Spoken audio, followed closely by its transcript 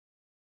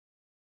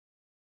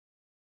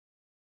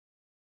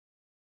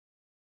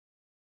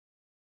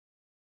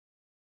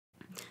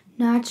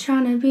Not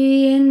tryna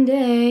be in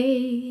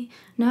day,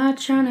 not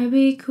tryna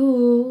be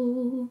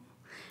cool,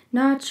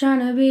 not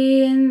tryna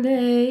be in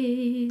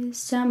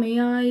days. Tell me,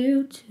 are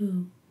you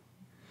too?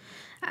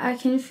 I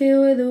can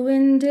feel where the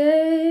wind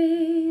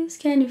is.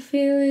 Can you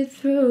feel it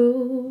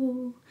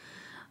through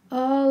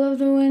all of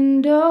the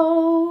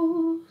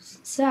windows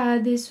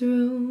inside this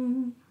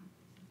room?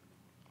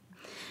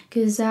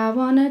 'Cause I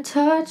wanna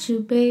touch you,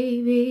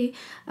 baby,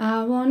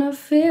 I wanna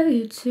feel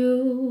you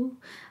too.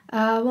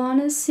 I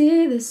wanna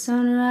see the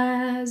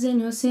sunrise in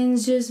your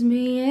sins, just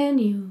me and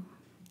you.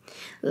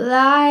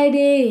 Light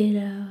it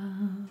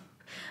up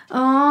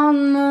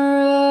on the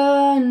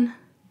run,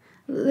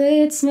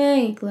 let's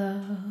make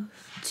love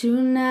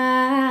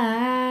tonight.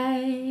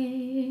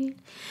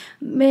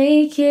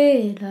 Make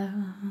it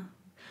up,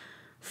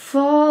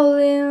 fall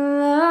in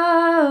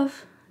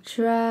love,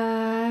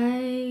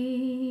 try.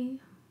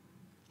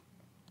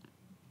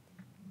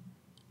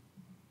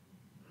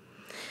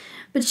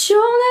 But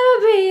you'll never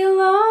be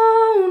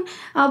alone.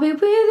 I'll be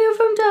with you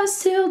from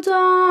dusk till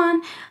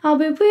dawn. I'll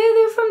be with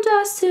you from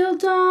dusk till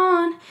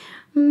dawn.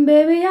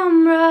 Baby,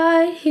 I'm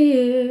right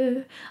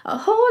here. I'll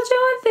hold you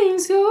when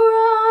things go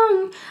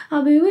wrong.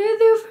 I'll be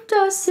with you from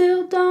dusk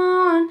till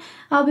dawn.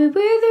 I'll be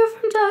with you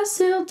from dusk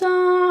till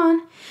dawn.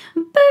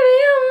 Baby,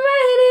 I'm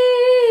ready.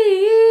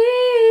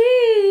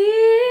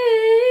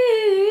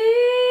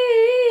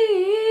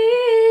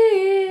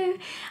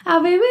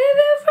 I'll be with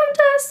you from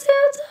dusk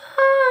till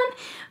dawn.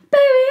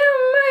 Baby,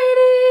 I'm right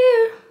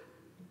here.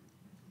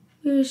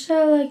 We were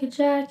shot like a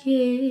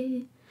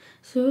jacket,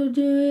 so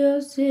do your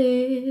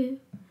zip.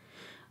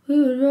 We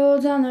would roll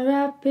down the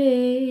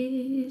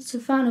rapids to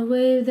find a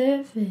wave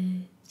that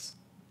fits.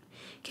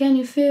 Can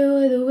you feel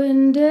where the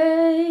wind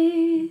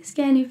is?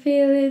 Can you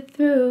feel it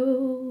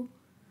through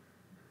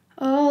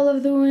all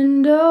of the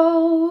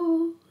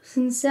windows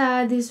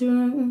inside this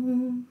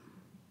room?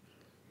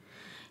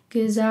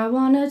 'Cause I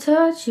wanna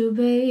touch you,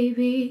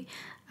 baby,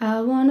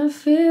 I wanna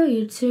feel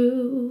you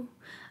too.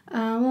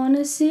 I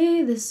wanna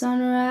see the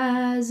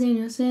sunrise in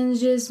your sins,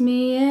 just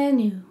me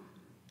and you.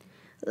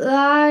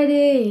 Light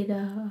it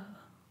up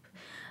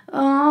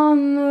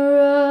on the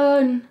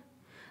run,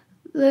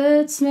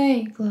 let's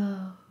make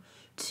love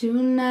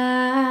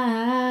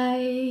tonight.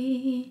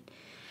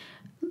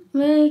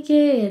 Make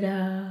it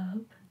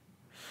up,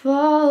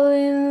 fall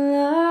in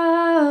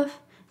love,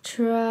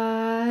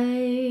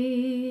 try.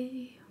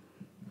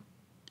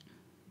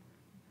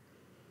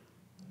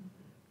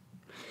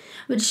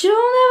 But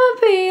you'll never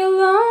be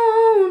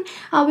alone.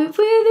 I'll be with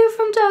you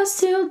from dusk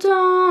till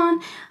dawn.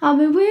 I'll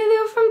be with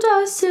you from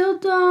dusk till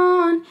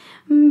dawn.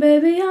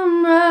 Baby,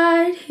 I'm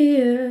right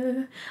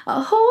here.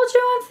 I'll hold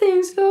you when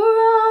things go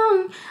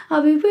wrong.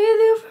 I'll be with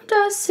you from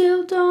dusk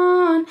till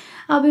dawn.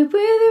 I'll be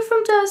with you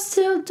from dusk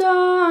till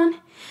dawn.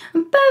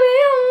 Baby,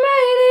 I'm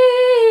ready.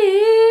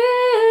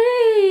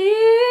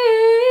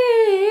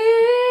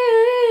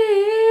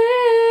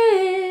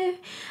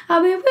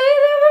 I'll be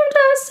with you from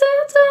dusk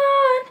till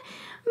dawn.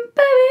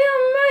 Baby,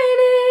 I'm right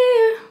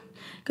here.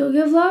 Go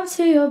give love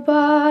to your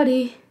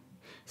body.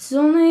 It's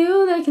only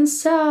you that can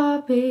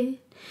stop it.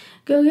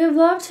 Go give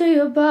love to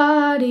your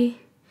body.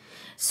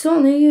 It's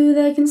only you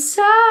that can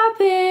stop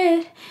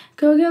it.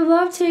 Go give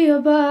love to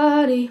your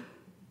body.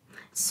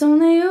 It's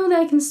only you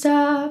that can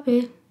stop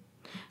it.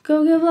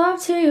 Go give love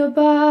to your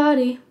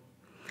body.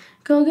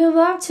 Go give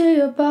love to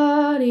your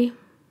body.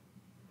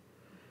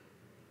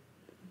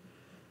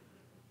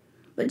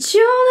 But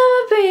you'll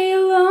never be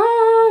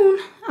alone.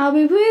 I'll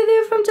be with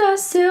you from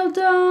dusk till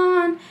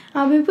dawn.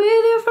 I'll be with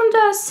you from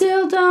dusk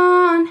till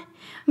dawn.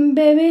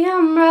 Baby,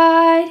 I'm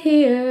right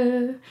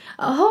here.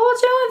 I'll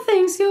hold you when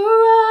things go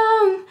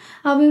wrong.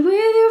 I'll be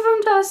with you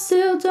from dusk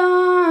till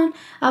dawn.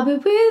 I'll be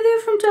with you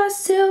from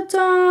dusk till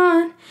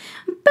dawn.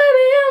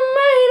 Baby, I'm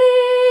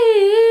ready.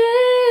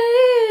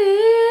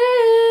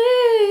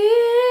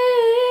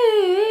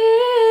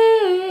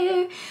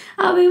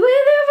 I'll be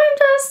with you from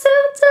dusk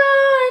till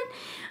dawn.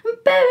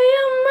 Baby,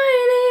 I'm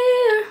right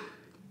here.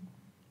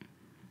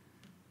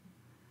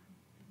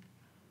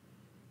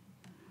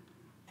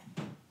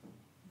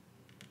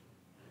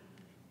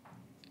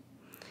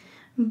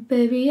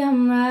 Baby,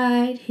 I'm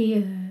right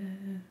here.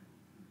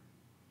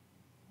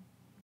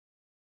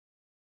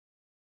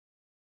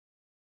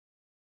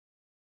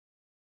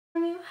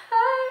 You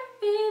hurt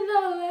me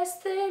the less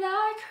that